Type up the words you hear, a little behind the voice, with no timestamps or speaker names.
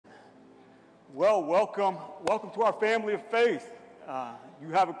Well, welcome to our family of faith. You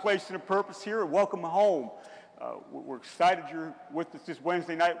have a place and a purpose here. Welcome home. We're excited you're with us this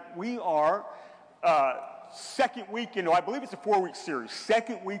Wednesday night. We are second week into, I believe it's a 4-week series,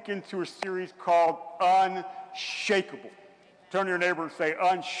 second week into a series called Unshakable. Turn to your neighbor and say,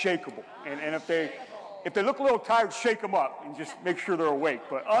 unshakable. And if they look a little tired, shake them up and just make sure they're awake.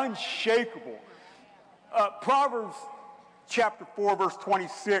 But unshakable. Proverbs chapter 4, verse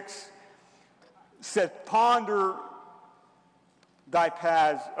 26 says, ponder thy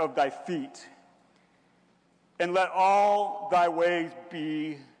paths of thy feet, and let all thy ways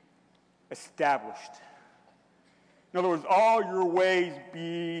be established. In other words, all your ways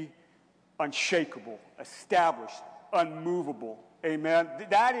be unshakable, established, unmovable. Amen.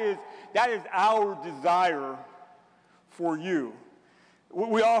 That is our desire for you.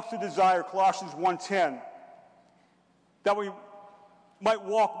 We also desire, Colossians 1:10, that we might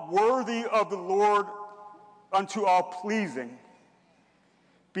walk worthy of the Lord unto all pleasing,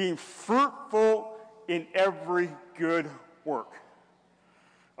 being fruitful in every good work.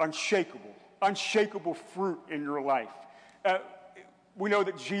 Unshakable fruit in your life. We know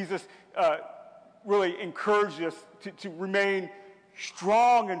that Jesus really encouraged us to remain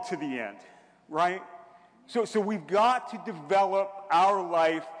strong unto the end, right? So we've got to develop our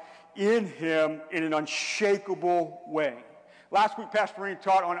life in Him in an unshakable way. Last week, Pastor Rainey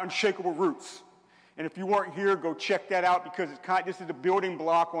taught on unshakable roots. And if you weren't here, go check that out because this is a building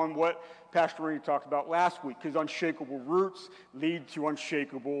block on what Pastor Rainey talked about last week, because unshakable roots lead to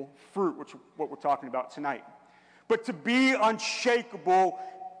unshakable fruit, which is what we're talking about tonight. But to be unshakable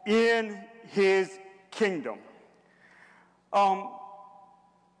in His kingdom. Talk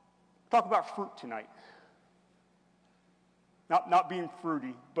about fruit tonight. Not being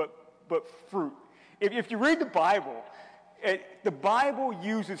fruity, but fruit. If you read the Bible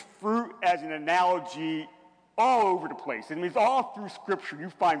uses fruit as an analogy all over the place. I mean, it's all through Scripture.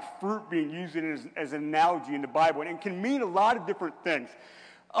 You find fruit being used as an analogy in the Bible, and it can mean a lot of different things.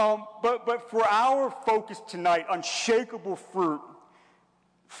 But for our focus tonight, unshakable fruit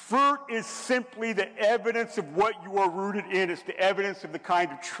is simply the evidence of what you are rooted in. It's the evidence of the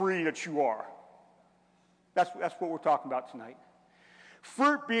kind of tree that you are. That's what we're talking about tonight.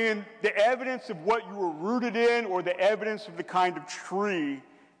 Fruit being the evidence of what you were rooted in or the evidence of the kind of tree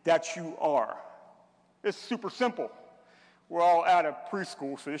that you are. It's super simple. We're all out of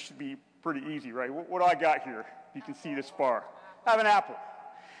preschool, so this should be pretty easy, right? What do I got here? You can see this far. I have an apple.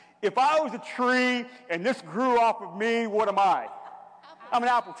 If I was a tree and this grew off of me, what am I? I'm an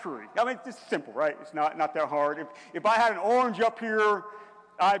apple tree. I mean, it's simple, right? It's not that hard. If I had an orange up here,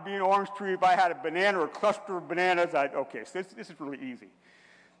 I'd be an orange tree. If I had a banana or a cluster of bananas, okay, so this is really easy.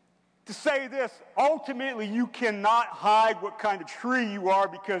 To say this, ultimately you cannot hide what kind of tree you are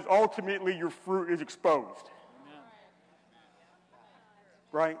because ultimately your fruit is exposed.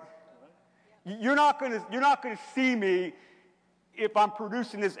 Right? You're not going to see me if I'm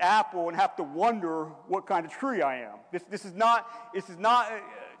producing this apple and have to wonder what kind of tree I am. This is not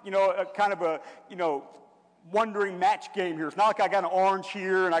a kind of a wondering match game here. It's not like I got an orange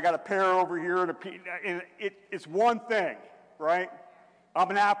here and I got a pear over here and it's one thing, right?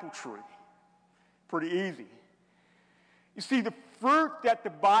 I'm an apple tree. Pretty easy. You see, the fruit that the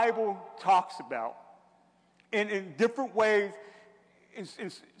Bible talks about, in different ways,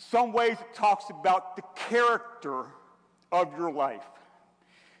 in some ways it talks about the character of your life.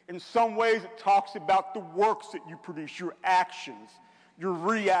 In some ways it talks about the works that you produce, your actions, your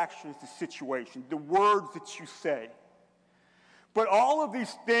reactions to situations, the words that you say. But all of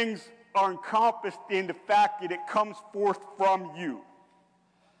these things are encompassed in the fact that it comes forth from you.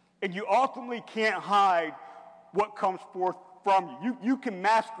 And you ultimately can't hide what comes forth from you. You can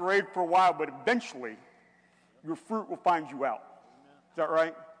masquerade for a while, but eventually your fruit will find you out. Is that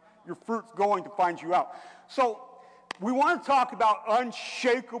right? Your fruit's going to find you out. So we want to talk about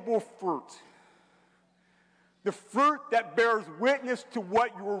unshakable fruit. The fruit that bears witness to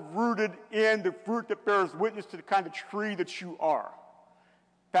what you are rooted in, the fruit that bears witness to the kind of tree that you are.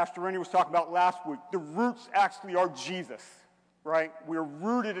 Pastor Randy was talking about last week. The roots actually are Jesus, right? We're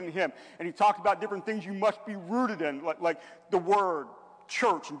rooted in Him. And he talked about different things you must be rooted in, like the Word,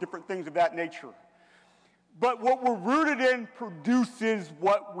 church, and different things of that nature. But what we're rooted in produces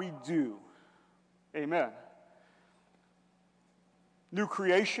what we do. Amen. New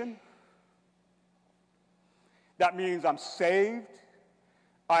creation. That means I'm saved.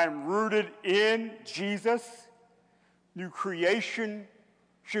 I am rooted in Jesus. New creation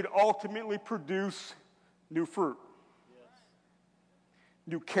should ultimately produce new fruit. Yes.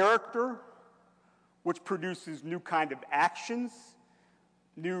 New character, which produces new kind of actions,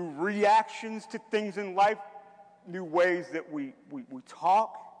 new reactions to things in life, new ways that we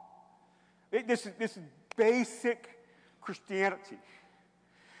talk. This is basic Christianity.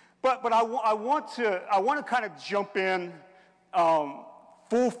 But I want to kind of jump in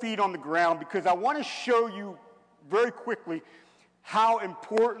full feet on the ground because I want to show you very quickly how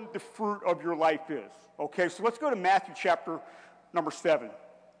important the fruit of your life is. Okay, so let's go to Matthew chapter number 7.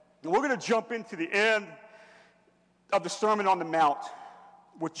 And we're going to jump into the end of the Sermon on the Mount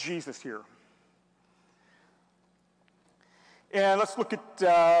with Jesus here. And let's look at,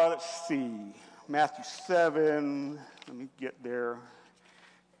 let's see, Matthew 7. Let me get there.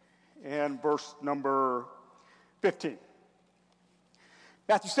 And verse number 15.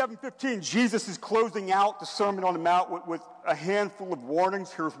 Matthew 7:15, Jesus is closing out the Sermon on the Mount with a handful of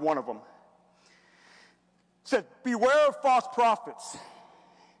warnings. Here's one of them. It says, beware of false prophets,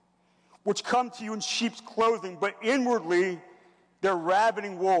 which come to you in sheep's clothing, but inwardly they're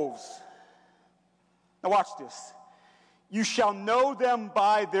ravening wolves. Now watch this. You shall know them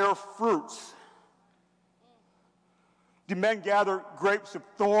by their fruits. Do men gather grapes of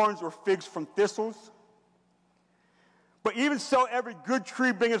thorns or figs from thistles? But even so, every good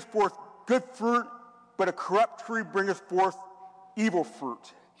tree bringeth forth good fruit, but a corrupt tree bringeth forth evil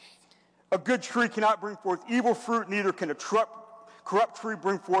fruit. A good tree cannot bring forth evil fruit, neither can a corrupt tree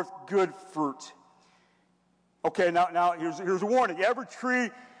bring forth good fruit. Okay, now here's a warning. Every tree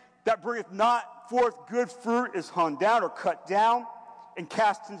that bringeth not forth good fruit is hewn down or cut down and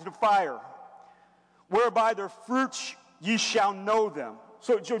cast into the fire. Whereby their fruits ye shall know them.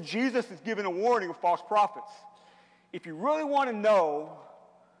 So Jesus is giving a warning of false prophets. If you really want to know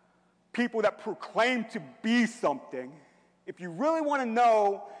people that proclaim to be something, if you really want to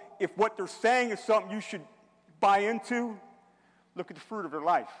know if what they're saying is something you should buy into, look at the fruit of their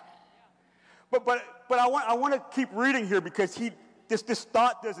life. But I want to keep reading here because this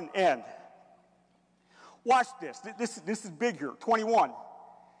thought doesn't end. Watch this. This is big here. 21.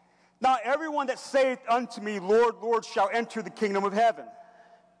 Now everyone that saith unto me, Lord, Lord, shall enter the kingdom of heaven.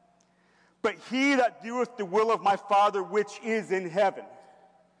 But he that doeth the will of my Father which is in heaven.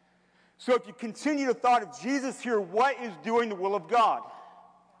 So if you continue the thought of Jesus here, what is doing the will of God?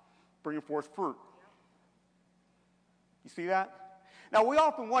 Bringing forth fruit. You see that? Now we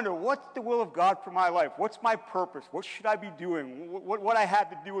often wonder, what's the will of God for my life? What's my purpose? What should I be doing? What I have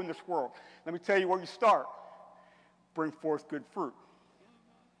to do in this world? Let me tell you where you start. Bring forth good fruit.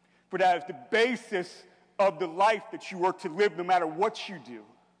 For that is the basis of the life that you are to live no matter what you do.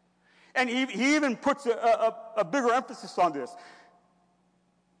 And he even puts a bigger emphasis on this.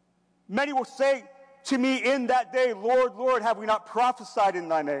 Many will say to me in that day, Lord, Lord, have we not prophesied in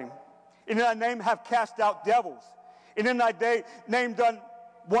thy name? And in thy name have cast out devils. And in thy name done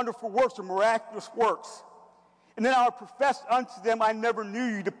wonderful works or miraculous works. And then I will profess unto them, I never knew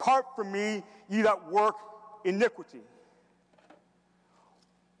you. Depart from me, ye that work iniquity.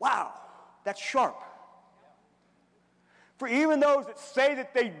 Wow, that's sharp. For even those that say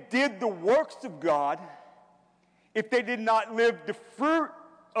that they did the works of God, if they did not live the fruit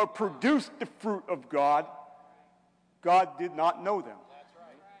or produce the fruit of God, God did not know them. That's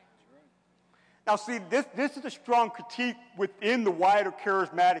right. Now see, this is a strong critique within the wider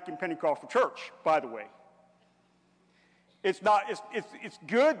charismatic and Pentecostal church, by the way. It's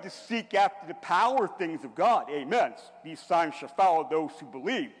good to seek after the power things of God. Amen. These signs shall follow those who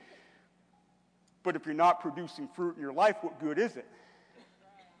believe. But if you're not producing fruit in your life, what good is it?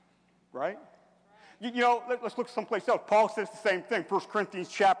 Right? You know, let's look someplace else. Paul says the same thing. 1 Corinthians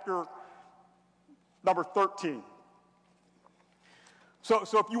chapter number 13. So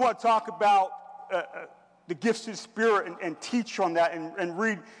if you want to talk about the gifts of the Spirit and teach on that and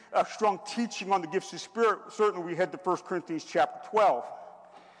read a strong teaching on the gifts of the Spirit, certainly we head to 1 Corinthians chapter 12.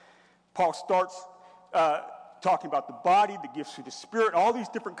 Paul starts talking about the body, the gifts of the Spirit, all these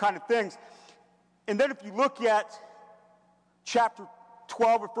different kind of things. And then if you look at chapter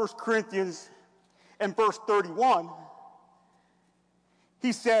 12 of 1 Corinthians and verse 31,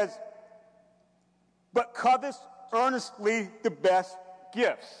 he says, but covet earnestly the best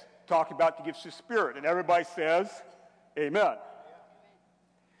gifts. Talking about the gifts of the Spirit. And everybody says, amen.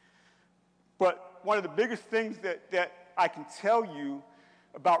 But one of the biggest things that I can tell you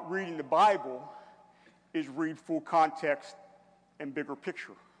about reading the Bible is read full context and bigger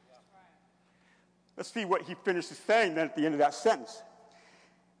picture. Let's see what he finishes saying then at the end of that sentence.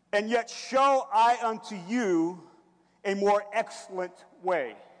 And yet show I unto you a more excellent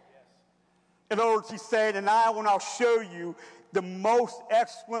way. In other words, he's saying, and I will now show you the most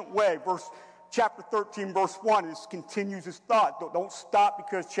excellent way. Chapter 13, verse 1, this continues his thought. Don't stop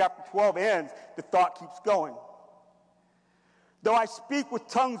because chapter 12 ends. The thought keeps going. Though I speak with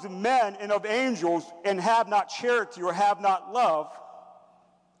tongues of men and of angels and have not charity or have not love,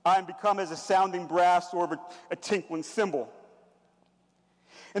 I am become as a sounding brass or a tinkling cymbal.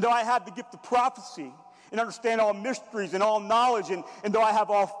 And though I have the gift of prophecy and understand all mysteries and all knowledge, and though I have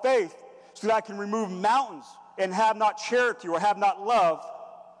all faith so that I can remove mountains and have not charity or have not love,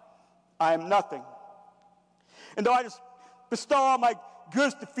 I am nothing. And though I just bestow all my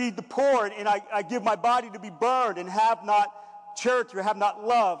goods to feed the poor, and I give my body to be burned and have not charity or have not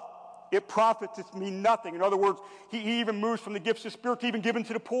love, it profiteth me nothing. In other words, he even moves from the gifts of the Spirit to even giving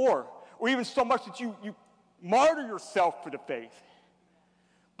to the poor, or even so much that you martyr yourself for the faith.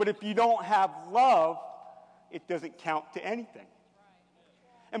 But if you don't have love, it doesn't count to anything.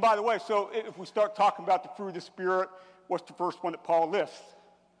 And by the way, so if we start talking about the fruit of the Spirit, what's the first one that Paul lists?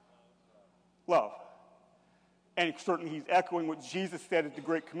 Love. And certainly he's echoing what Jesus said at the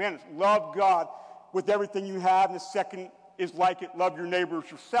Great Commandments. Love God with everything you have. And the second is like it, love your neighbor as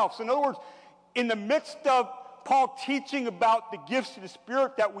yourself. So in other words, in the midst of Paul teaching about the gifts of the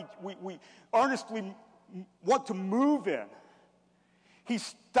Spirit that we earnestly want to move in, he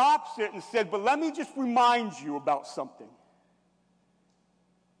stops it and said, but let me just remind you about something.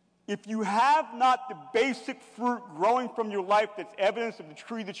 If you have not the basic fruit growing from your life that's evidence of the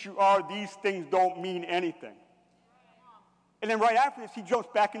tree that you are, these things don't mean anything. And then right after this, he jumps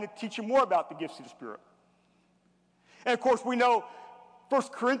back into teaching more about the gifts of the Spirit. And of course, we know 1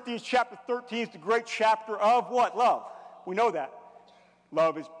 Corinthians chapter 13 is the great chapter of what? Love. We know that.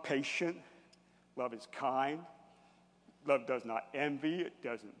 Love is patient. Love is kind. Love does not envy. It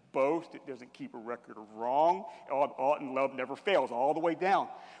doesn't boast. It doesn't keep a record of wrong. And love never fails, all the way down.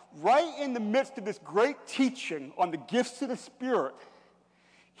 Right in the midst of this great teaching on the gifts of the Spirit,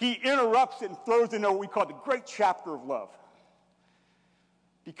 he interrupts it and throws in what we call the great chapter of love.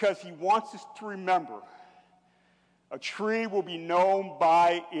 Because he wants us to remember a tree will be known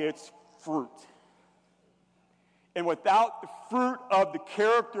by its fruit. And without the fruit of the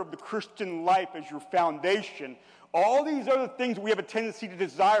character of the Christian life as your foundation, all these other things we have a tendency to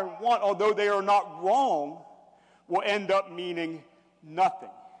desire and want, although they are not wrong, will end up meaning nothing.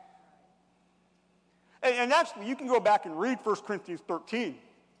 And actually, you can go back and read 1 Corinthians 13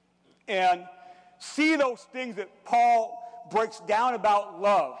 and see those things that Paul breaks down about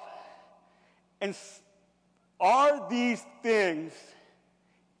love. And are these things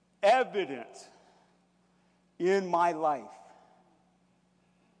evident in my life?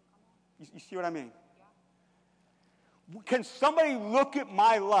 You see what I mean? Can somebody look at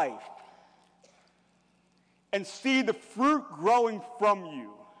my life and see the fruit growing from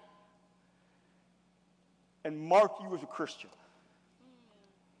you and mark you as a Christian?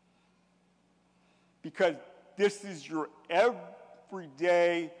 Because this is your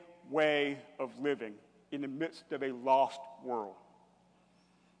everyday way of living in the midst of a lost world.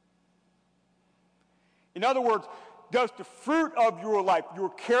 In other words, does the fruit of your life, your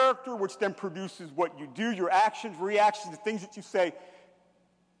character, which then produces what you do, your actions, reactions, the things that you say,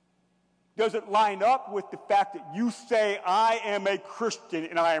 does it line up with the fact that you say, I am a Christian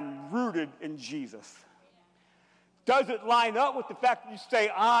and I am rooted in Jesus? Does it line up with the fact that you say,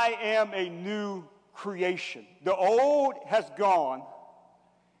 I am a new creation? The old has gone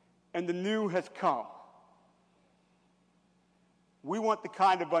and the new has come. We want the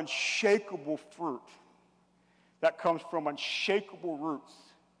kind of unshakable fruit that comes from unshakable roots.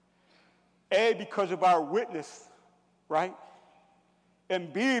 A, because of our witness, right?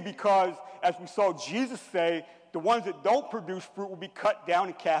 And B, because, as we saw Jesus say, the ones that don't produce fruit will be cut down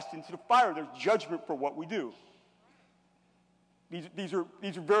and cast into the fire. There's judgment for what we do. These are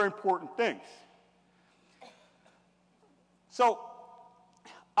very important things. So,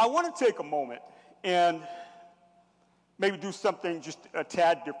 I want to take a moment and maybe do something just a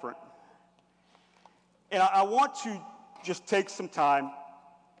tad different. And I want to just take some time,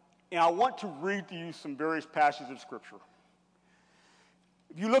 and I want to read to you some various passages of Scripture.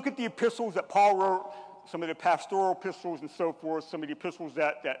 If you look at the epistles that Paul wrote, some of the pastoral epistles and so forth, some of the epistles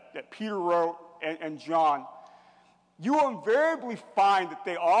that Peter wrote and John, you will invariably find that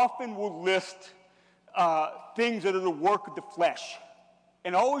they often will list things that are the work of the flesh,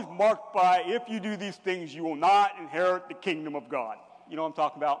 and always marked by, if you do these things, you will not inherit the kingdom of God. You know what I'm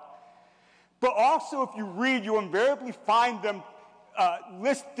talking about? But also, if you read, you'll invariably find them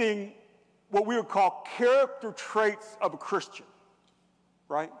listing what we would call character traits of a Christian,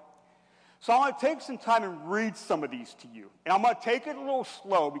 right? So I want to take some time and read some of these to you. And I'm going to take it a little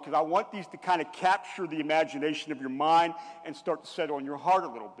slow because I want these to kind of capture the imagination of your mind and start to settle in your heart a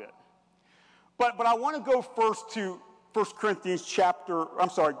little bit. But I want to go first to Galatians chapter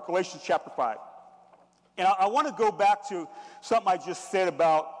 5. And I want to go back to something I just said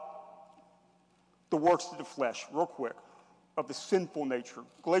about the works of the flesh, real quick, of the sinful nature.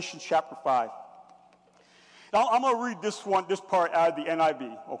 Galatians chapter 5. Now, I'm going to read this part out of the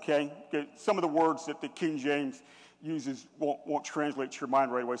NIV, okay? Some of the words that the King James uses won't translate to your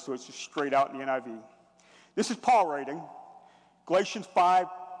mind right away, so it's just straight out in the NIV. This is Paul writing, Galatians 5,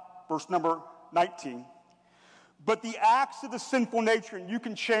 verse number 19. But the acts of the sinful nature, and you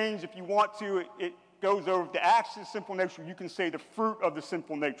can change if you want to, it goes over the acts of the sinful nature, you can say the fruit of the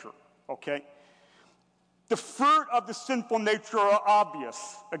sinful nature, okay? The fruit of the sinful nature are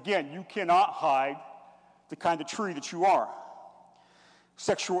obvious. Again, you cannot hide the kind of tree that you are.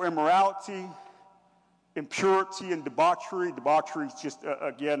 Sexual immorality, impurity and debauchery. Debauchery is just,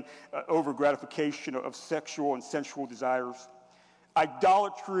 over-gratification of sexual and sensual desires.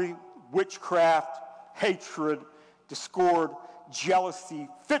 Idolatry, witchcraft, hatred, discord, jealousy,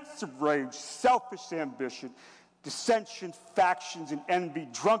 fits of rage, selfish ambition, dissension, factions, and envy,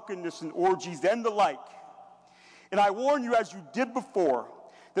 drunkenness and orgies, and the like. And I warn you, as you did before,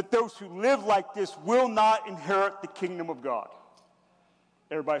 that those who live like this will not inherit the kingdom of God.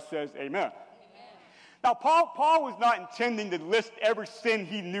 Everybody says amen. Amen. Now, Paul was not intending to list every sin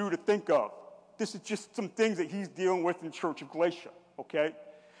he knew to think of. This is just some things that he's dealing with in the church of Galatia, okay?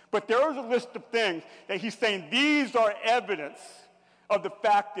 But there is a list of things that he's saying, these are evidence of the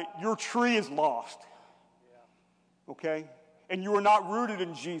fact that your tree is lost, okay? And you are not rooted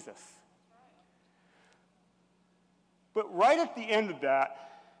in Jesus. But right at the end of that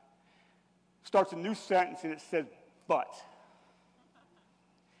starts a new sentence, and it says, but.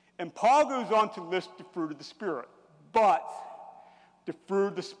 And Paul goes on to list the fruit of the Spirit. But the fruit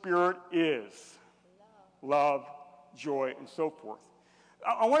of the Spirit is love, joy, and so forth.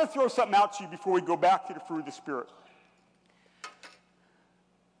 I want to throw something out to you before we go back to the fruit of the Spirit.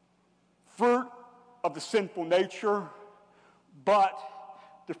 Fruit of the sinful nature, but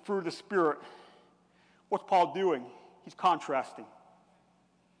the fruit of the Spirit. What's Paul doing? He's contrasting.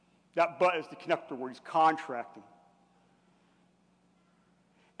 That but is the connector word. He's contrasting.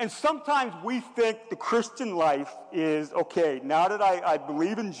 And sometimes we think the Christian life is, okay, now that I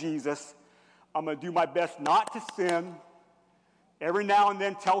believe in Jesus, I'm going to do my best not to sin. Every now and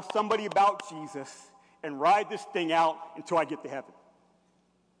then tell somebody about Jesus and ride this thing out until I get to heaven.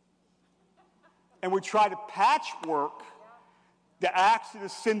 And we try to patchwork the acts of the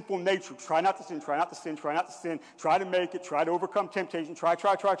sinful nature. Try not to sin, try not to sin, try not to sin, try to make it, try to overcome temptation, try.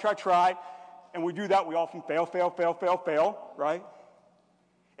 And we do that, we often fail, right?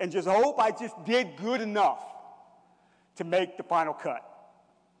 And just hope I just did good enough to make the final cut.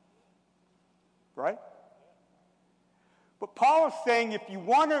 Right? But Paul is saying if you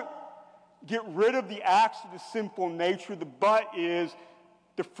want to get rid of the acts of the sinful nature, the but is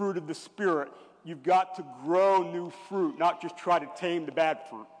the fruit of the Spirit. You've got to grow new fruit, not just try to tame the bad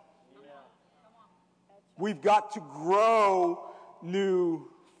fruit. Yeah. We've got to grow new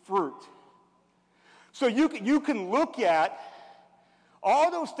fruit. So you can look at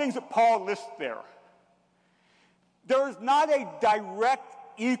all those things that Paul lists there. There is not a direct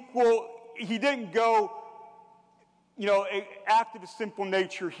equal, he didn't go, act of the sinful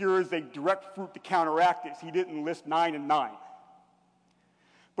nature, here is a direct fruit to counteract it. He didn't list 9 and 9.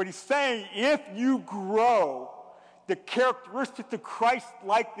 But he's saying if you grow the characteristics of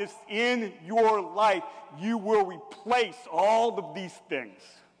Christ-likeness in your life, you will replace all of these things.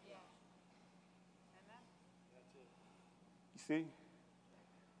 Yeah. You see?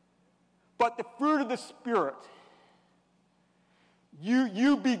 But the fruit of the Spirit,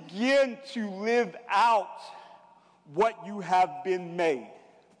 you begin to live out what you have been made.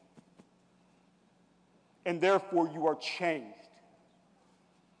 And therefore you are changed.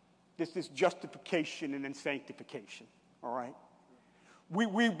 This is justification and then sanctification, all right?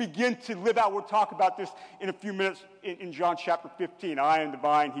 We begin to live out, we'll talk about this in a few minutes in John chapter 15. I am the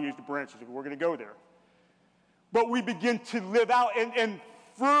vine, he is the branches. We're going to go there. But we begin to live out, and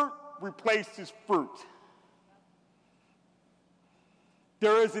fruit replaces fruit.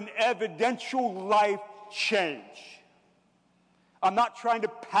 There is an evidential life change. I'm not trying to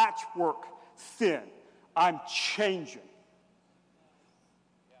patchwork sin. I'm changing.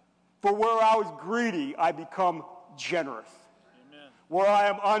 For where I was greedy, I become generous. Amen. Where I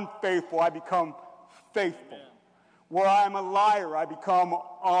am unfaithful, I become faithful. Amen. Where I am a liar, I become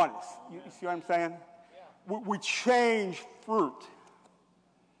honest. You see what I'm saying? Yeah. We change fruit.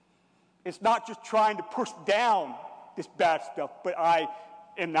 It's not just trying to push down this bad stuff, but I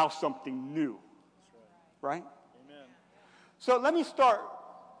am now something new. Right? Amen. So let me start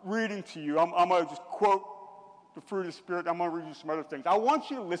reading to you. I'm going to just quote the fruit of the Spirit. I'm going to read you some other things. I want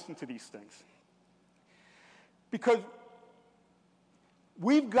you to listen to these things. Because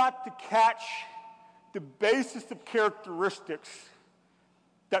we've got to catch the basis of characteristics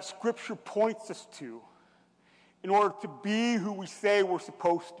that Scripture points us to in order to be who we say we're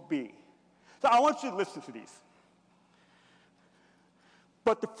supposed to be. So I want you to listen to these.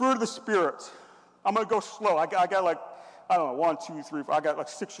 But the fruit of the Spirit, I'm going to go slow. I got like, I don't know, 1, 2, 3, 4. I got like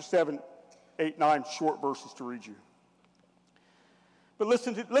 6 or 7, 8, 9 short verses to read you. But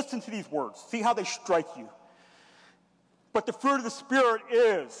listen to these words. See how they strike you. But the fruit of the Spirit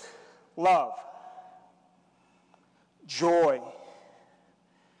is love, joy,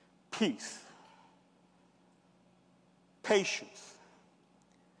 peace, patience,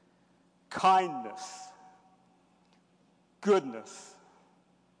 kindness, goodness,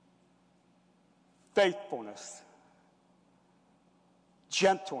 faithfulness,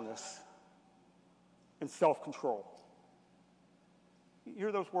 gentleness, and self-control. You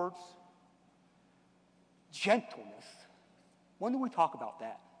hear those words? Gentleness. When do we talk about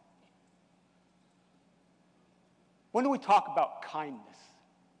that? When do we talk about kindness?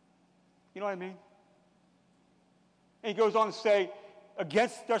 You know what I mean? And he goes on to say,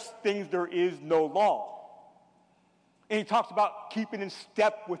 against such things there is no law. And he talks about keeping in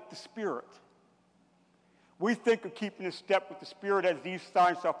step with the Spirit. We think of keeping in step with the Spirit as these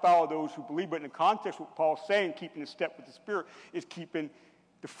signs shall follow those who believe, but in the context of what Paul's saying, keeping in step with the Spirit is keeping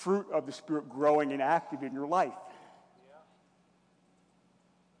the fruit of the Spirit growing and active in your life.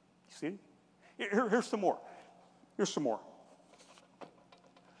 You see? Here's some more. Here's some more.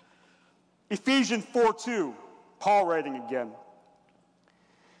 Ephesians 4:2, Paul writing again.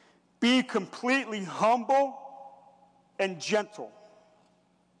 Be completely humble and gentle.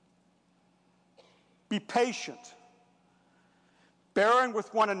 Be patient, bearing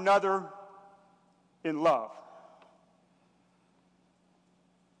with one another in love.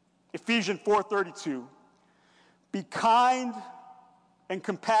 Ephesians 4:32, be kind and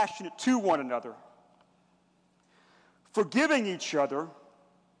compassionate to one another, forgiving each other,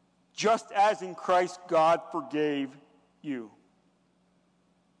 just as in Christ God forgave you.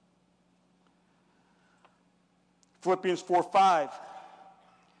 Philippians 4:5,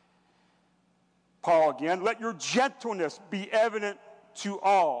 Paul again, let your gentleness be evident to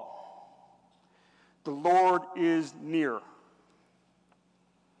all. The Lord is near.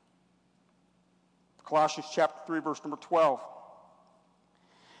 Colossians chapter 3, verse number 12.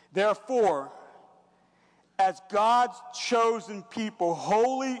 Therefore, as God's chosen people,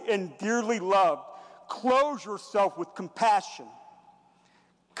 holy and dearly loved, clothe yourself with compassion,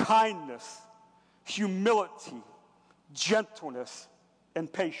 kindness, humility, gentleness,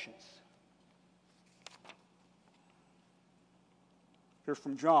 and patience. Here's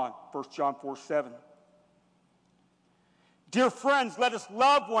from John, 1 John 4:7. Dear friends, let us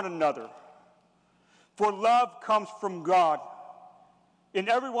love one another, for love comes from God. And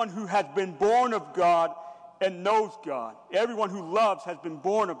everyone who has been born of God and knows God, everyone who loves has been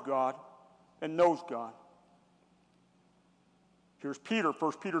born of God and knows God. Here's Peter,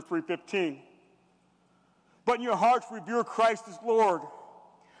 1 Peter 3:15. But in your hearts revere Christ as Lord.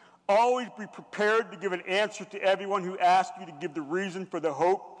 Always be prepared to give an answer to everyone who asks you to give the reason for the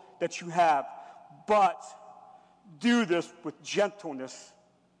hope that you have. But do this with gentleness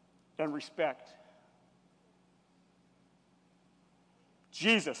and respect.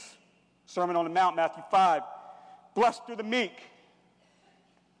 Jesus, Sermon on the Mount, Matthew 5. Blessed are the meek.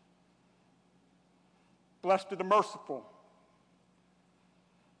 Blessed are the merciful.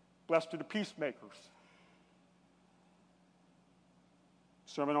 Blessed are the peacemakers.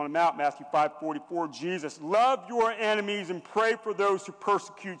 Sermon on the Mount, Matthew 5:44, Jesus, love your enemies and pray for those who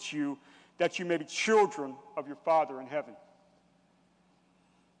persecute you, that you may be children of your Father in heaven.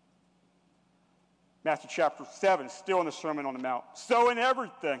 Matthew chapter 7, still in the Sermon on the Mount. So in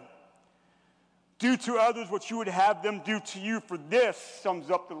everything, do to others what you would have them do to you, for this sums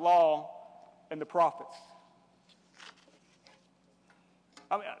up the law and the prophets.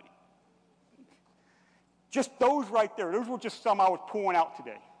 I mean, just those right there, those were just some I was pulling out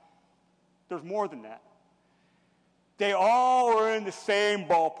today. There's more than that. They all are in the same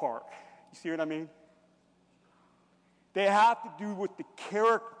ballpark. You see what I mean? They have to do with the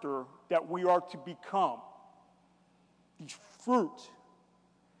character that we are to become. These fruit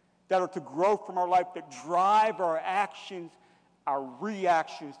that are to grow from our life, that drive our actions, our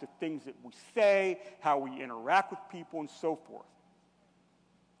reactions to things that we say, how we interact with people, and so forth.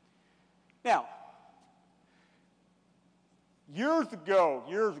 Now, years ago,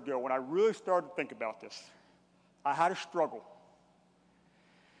 when I really started to think about this, I had a struggle.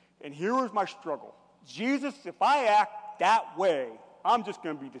 And here was my struggle. Jesus, if I act that way, I'm just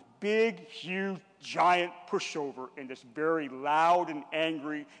going to be this big, huge, giant pushover in this very loud and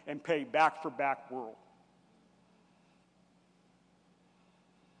angry and pay back for back world.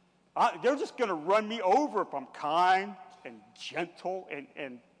 They're just going to run me over if I'm kind and gentle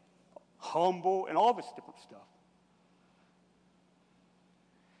and humble and all this different stuff.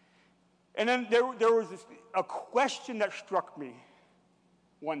 And then there was a question that struck me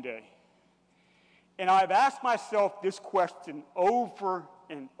one day. And I've asked myself this question over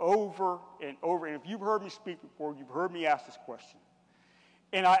and over and over. And if you've heard me speak before, you've heard me ask this question.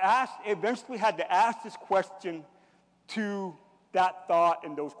 And I eventually had to ask this question to that thought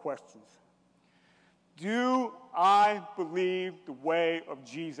and those questions. Do I believe the way of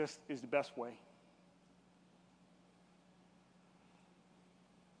Jesus is the best way?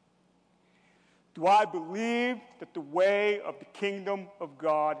 Do I believe that the way of the kingdom of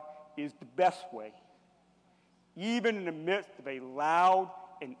God is the best way? Even in the midst of a loud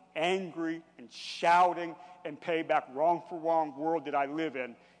and angry and shouting and payback wrong for wrong world that I live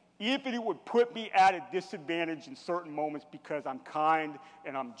in, even if it would put me at a disadvantage in certain moments because I'm kind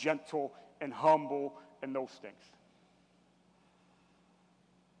and I'm gentle and humble and those things.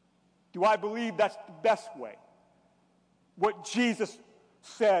 Do I believe that's the best way? What Jesus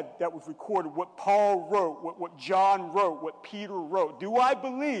said that was recorded, what Paul wrote, what John wrote, what Peter wrote. Do I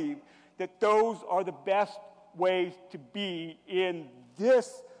believe that those are the best ways to be in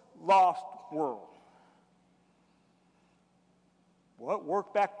this lost world? Well, it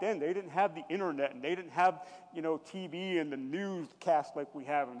worked back then. They didn't have the internet, and they didn't have, TV and the newscast like we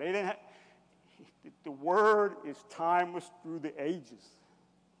have. And they didn't have, the word is timeless through the ages.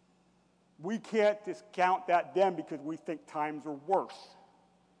 We can't discount that then because we think times are worse.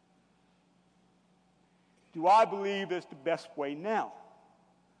 Do I believe it's the best way now?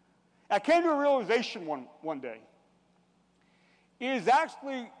 I came to a realization one day. It is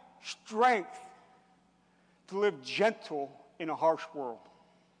actually strength to live gentle in a harsh world.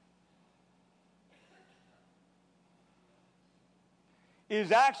 It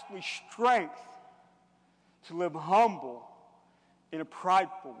is actually strength to live humble in a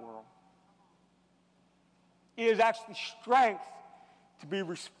prideful world. It is actually strength to be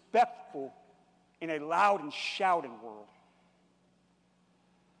respectful in a loud and shouting world.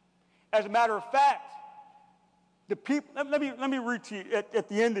 As a matter of fact, the people. Let me read to you at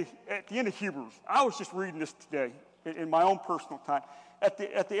the end of Hebrews. I was just reading this today in my own personal time. At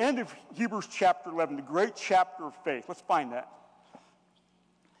the end of Hebrews chapter 11, the great chapter of faith. Let's find that.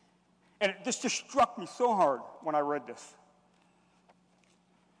 And it just struck me so hard when I read this.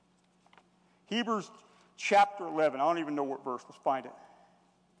 Hebrews chapter 11. I don't even know what verse. Let's find it.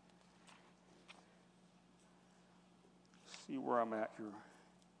 Let's see where I'm at here.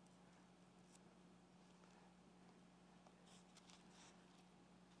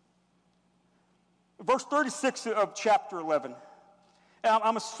 Verse 36 of chapter 11. And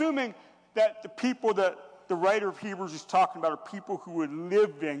I'm assuming that the people that the writer of Hebrews is talking about are people who were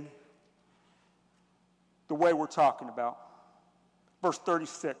living the way we're talking about. Verse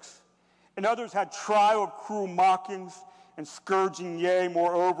 36. And others had trial of cruel mockings and scourging, yea,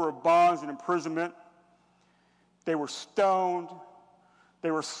 moreover, of bonds and imprisonment. They were stoned.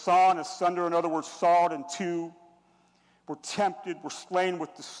 They were sawn asunder, in other words, sawed in two. Were tempted, were slain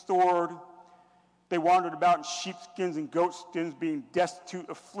with the sword. They wandered about in sheepskins and goatskins, being destitute,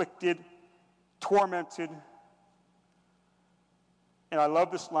 afflicted, tormented. And I love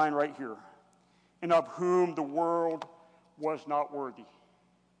this line right here. And of whom the world was not worthy.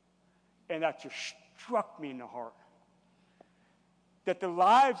 And that just struck me in the heart. That the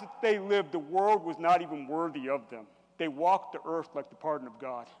lives that they lived, the world was not even worthy of them. They walked the earth like the pardon of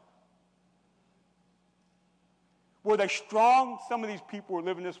God. Were they strong? Some of these people were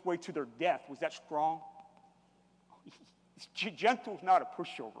living this way to their death. Was that strong? Gentle is not a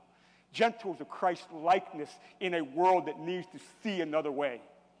pushover. Gentle is a Christ-likeness in a world that needs to see another way.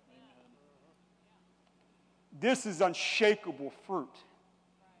 This is unshakable fruit.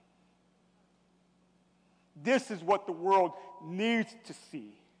 This is what the world needs to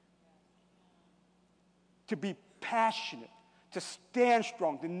see. To be passionate, to stand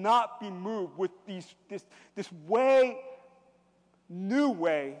strong, to not be moved with this new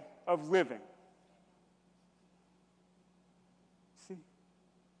way of living. See?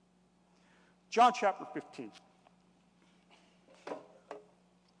 John chapter 15.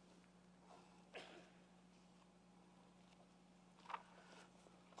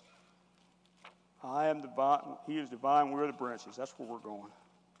 I am divine, he is divine, we are the branches. That's where we're going.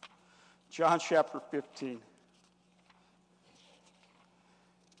 John chapter 15.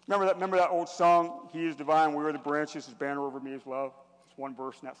 Remember that old song, he is divine, we are the branches, his banner over me is love? It's one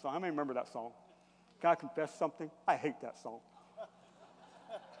verse in that song. How many remember that song? Can I confess something? I hate that song.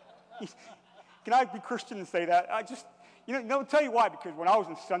 Can I be Christian and say that? I'll tell you why, because when I was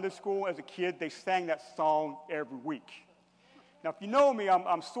in Sunday school as a kid, they sang that song every week. Now, if you know me,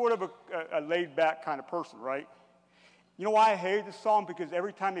 I'm sort of a laid-back kind of person, right? You know why I hated the song? Because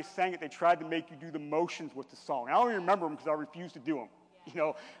every time they sang it, they tried to make you do the motions with the song. I don't even remember them because I refused to do them. You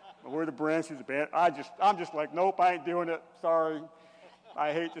know, where the branches, the band. I'm just like, nope, I ain't doing it. Sorry.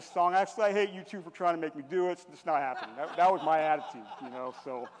 I hate this song. Actually, I hate you two for trying to make me do it. It's just not happening. That was my attitude, you know.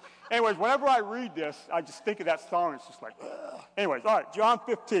 So, anyways, whenever I read this, I just think of that song. It's just like, ugh. Anyways, all right, John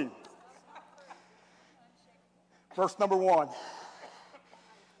 15. Verse number 1.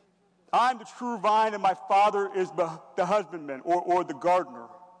 I'm the true vine, and my Father is the husbandman, or the gardener.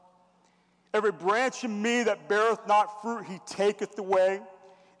 Every branch in me that beareth not fruit, he taketh away.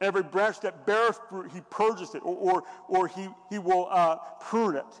 Every branch that beareth fruit, he purges it, or he will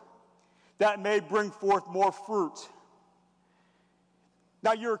prune it, that may bring forth more fruit.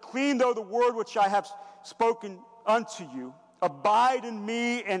 Now you are clean, though the word which I have spoken unto you. Abide in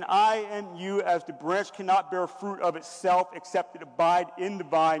me, and I in you, as the branch cannot bear fruit of itself, except it abide in the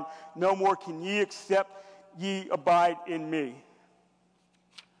vine. No more can ye, except ye abide in me.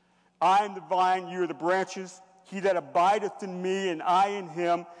 I am the vine, ye are the branches. He that abideth in me, and I in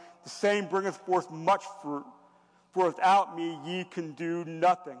him, the same bringeth forth much fruit. For without me ye can do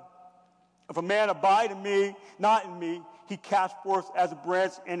nothing. If a man abide in me, not in me, he cast forth as a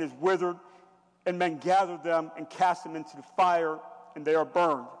branch and is withered, and men gather them and cast them into the fire, and they are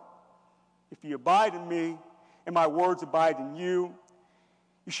burned. If ye abide in me, and my words abide in you,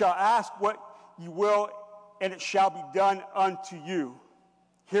 you shall ask what ye will, and it shall be done unto you.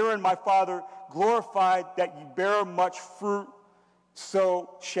 Herein my Father glorified, that ye bear much fruit,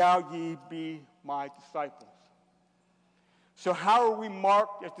 so shall ye be my disciples. So how are we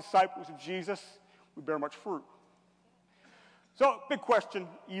marked as disciples of Jesus? We bear much fruit. So, big question,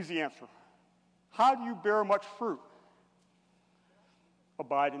 easy answer. How do you bear much fruit?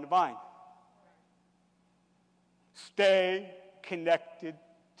 Abide in the vine. Stay connected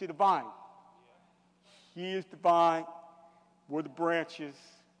to the vine. He is the vine, we're the branches,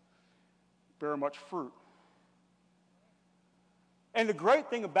 bear much fruit. And the great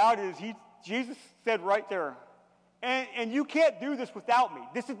thing about it is Jesus said right there, and you can't do this without me.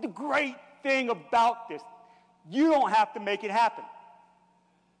 This is the great thing about this. You don't have to make it happen.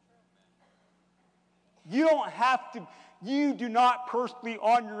 You do not personally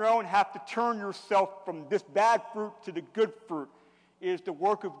on your own have to turn yourself from this bad fruit to the good fruit. It is the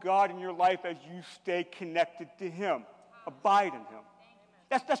work of God in your life as you stay connected to him. Abide in him.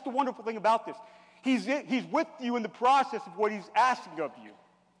 That's the wonderful thing about this. He's with you in the process of what he's asking of you.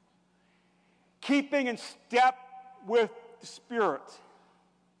 Keeping in step with the Spirit.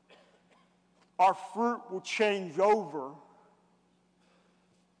 Our fruit will change over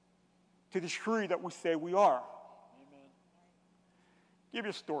to the tree that we say we are. Amen. Give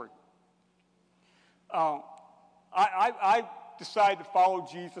you a story. I decided to follow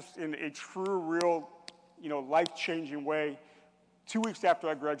Jesus in a true, real, life-changing way 2 weeks after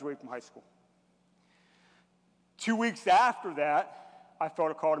I graduated from high school. 2 weeks after that, I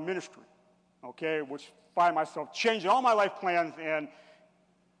felt a call to ministry, which find myself changing all my life plans and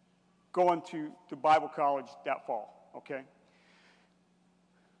going to Bible college that fall,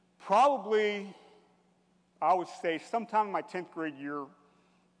 Probably, I would say sometime in my 10th grade year,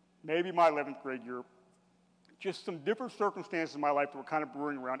 maybe my 11th grade year, just some different circumstances in my life that were kind of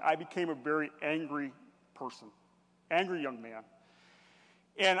brewing around, I became a very angry person, angry young man.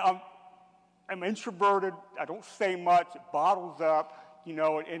 And I'm introverted, I don't say much, it bottles up,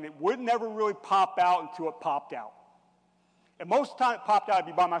 and it would never really pop out until it popped out. And most of the time it popped out, I'd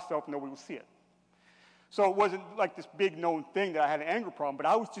be by myself and nobody would see it. So it wasn't like this big known thing that I had an anger problem, but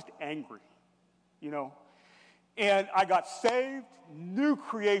I was just angry, And I got saved, new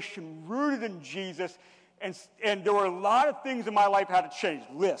creation, rooted in Jesus, and there were a lot of things in my life I had to change,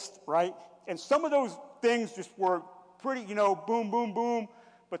 list, right? And some of those things just were pretty, boom, boom, boom,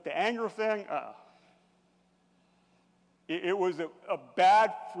 but the anger thing, it was a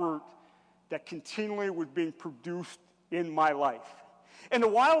bad fruit that continually was being produced in my life. And the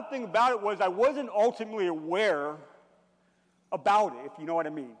wild thing about it was I wasn't ultimately aware about it, if you know what I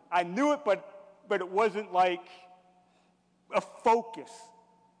mean. I knew it, but it wasn't like a focus,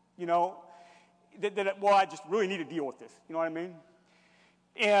 I just really need to deal with this, you know what I mean?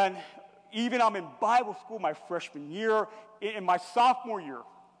 And even I'm in Bible school my freshman year, in my sophomore year,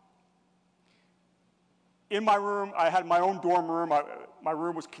 in my room, I had my own dorm room. My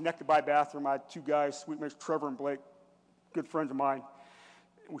room was connected by a bathroom. I had two guys, sweet mates, Trevor and Blake, good friends of mine.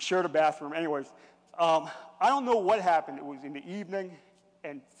 We shared a bathroom. Anyways, I don't know what happened. It was in the evening,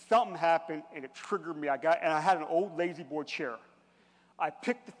 and something happened, and it triggered me. I had an old lazy boy chair. I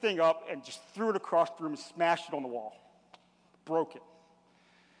picked the thing up and just threw it across the room and smashed it on the wall. Broke it.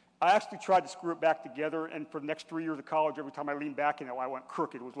 I actually tried to screw it back together, and for the next 3 years of college, every time I leaned back in it, I went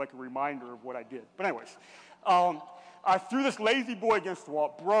crooked. It was like a reminder of what I did. But anyways, I threw this lazy boy against the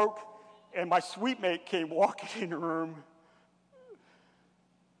wall. It broke, and my suite mate came walking in the room.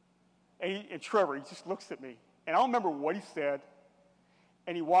 And Trevor, he just looks at me. And I don't remember what he said.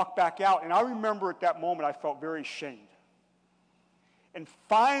 And he walked back out. And I remember at that moment, I felt very ashamed. And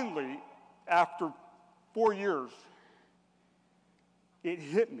finally, after 4 years, it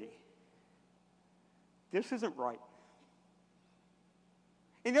hit me. This isn't right.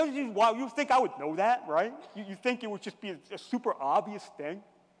 And you think I would know that, right? You think it would just be a super obvious thing.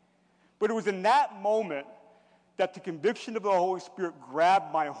 But it was in that moment that the conviction of the Holy Spirit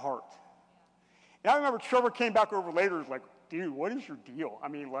grabbed my heart. And I remember Trevor came back over later and was like, dude, what is your deal? I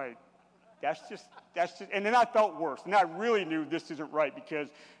mean, like, that's just, and then I felt worse. And I really knew this isn't right, because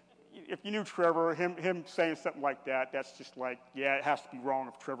if you knew Trevor, him saying something like that, that's just like, yeah, it has to be wrong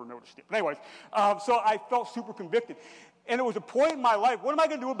if Trevor noticed it. But anyways, so I felt super convicted. And it was a point in my life, what am I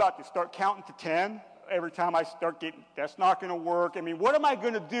going to do about this? Start counting to 10 every time I start getting, that's not going to work. I mean, what am I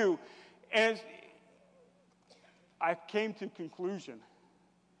going to do? And I came to the conclusion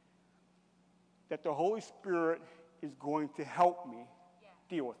that the Holy Spirit is going to help me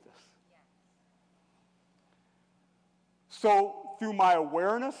deal with this. So through my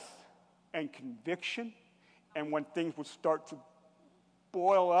awareness and conviction, and when things would start to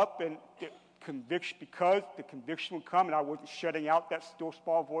boil up and conviction, because the conviction would come and I wasn't shutting out that still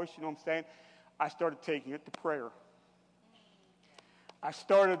small voice, you know what I'm saying? I started taking it to prayer. I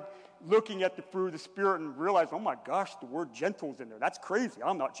started looking at the fruit of the Spirit and realized, oh my gosh, the word gentle is in there. That's crazy.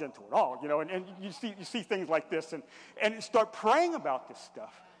 I'm not gentle at all, you know. And you see things like this, and start praying about this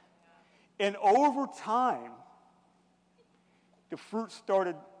stuff. And over time, the fruit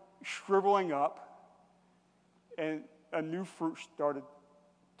started shriveling up, and a new fruit started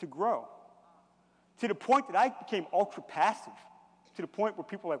to grow. To the point that I became ultra passive. To the point where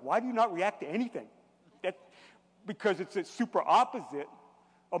people are like, why do you not react to anything? Because it's a super opposite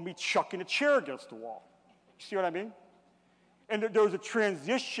of me chucking a chair against the wall. You see what I mean? And there was a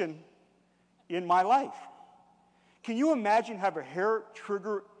transition in my life. Can you imagine having a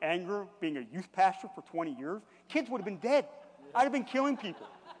hair-trigger anger being a youth pastor for 20 years? Kids would have been dead. I'd have been killing people.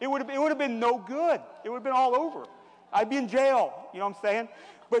 It would have been no good. It would have been all over. I'd be in jail, you know what I'm saying?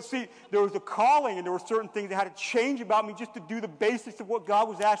 But see, there was a calling, and there were certain things that had to change about me just to do the basics of what God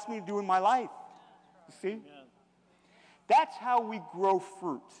was asking me to do in my life. You see? Amen. That's how we grow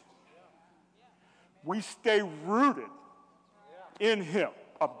fruit. We stay rooted in Him,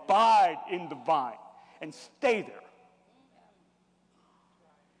 abide in the vine, and stay there.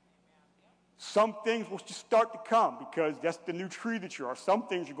 Some things will just start to come because that's the new tree that you are. Some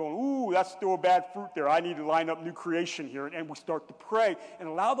things you're going, ooh, that's still a bad fruit there. I need to line up new creation here. And we start to pray and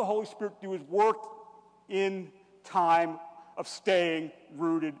allow the Holy Spirit to do His work in time of staying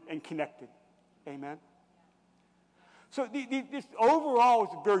rooted and connected. Amen? So this overall is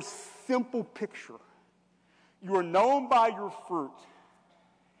a very simple picture. You are known by your fruit.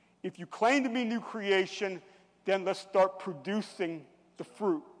 If you claim to be new creation, then let's start producing the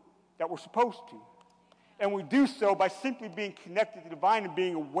fruit that we're supposed to. And we do so by simply being connected to the vine and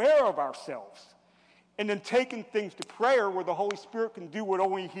being aware of ourselves. And then taking things to prayer where the Holy Spirit can do what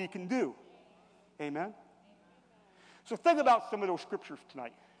only He can do. Amen? So think about some of those scriptures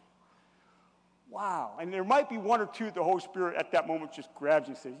tonight. Wow. And there might be one or two that the Holy Spirit at that moment just grabs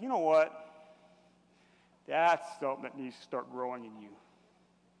and says, you know what? That's something that needs to start growing in you.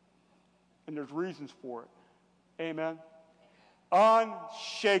 And there's reasons for it. Amen?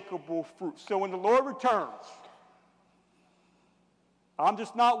 Unshakable fruit. So when the Lord returns, I'm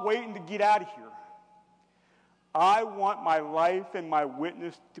just not waiting to get out of here. I want my life and my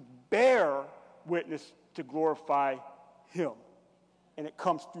witness to bear witness to glorify Him. And it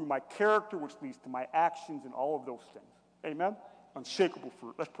comes through my character, which leads to my actions and all of those things. Amen? Unshakable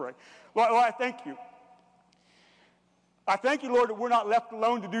fruit. Let's pray. Lord, I thank you. I thank you, Lord, that we're not left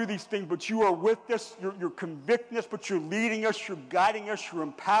alone to do these things, but you are with us, you're convicting us, but you're leading us, you're guiding us, you're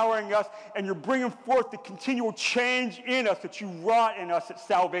empowering us, and you're bringing forth the continual change in us that you wrought in us at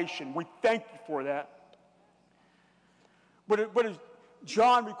salvation. We thank you for that. But as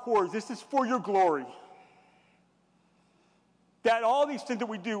John records, this is for your glory. That all these things that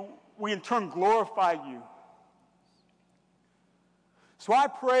we do, we in turn glorify you. So I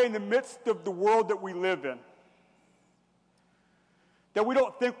pray in the midst of the world that we live in, That we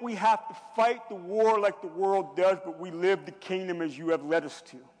don't think we have to fight the war like the world does, but we live the kingdom as you have led us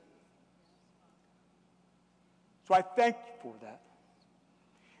to. So I thank you for that.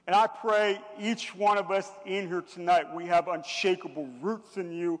 And I pray each one of us in here tonight, we have unshakable roots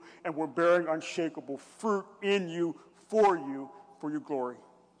in you, and we're bearing unshakable fruit in you, for your glory.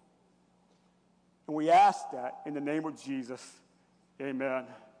 And we ask that in the name of Jesus. Amen.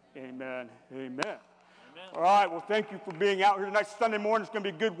 Amen. Amen. All right, well, thank you for being out here tonight. Sunday morning, it's going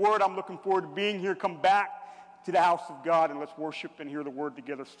to be a good word. I'm looking forward to being here. Come back to the house of God, and let's worship and hear the word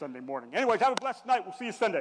together Sunday morning. Anyways, have a blessed night. We'll see you Sunday.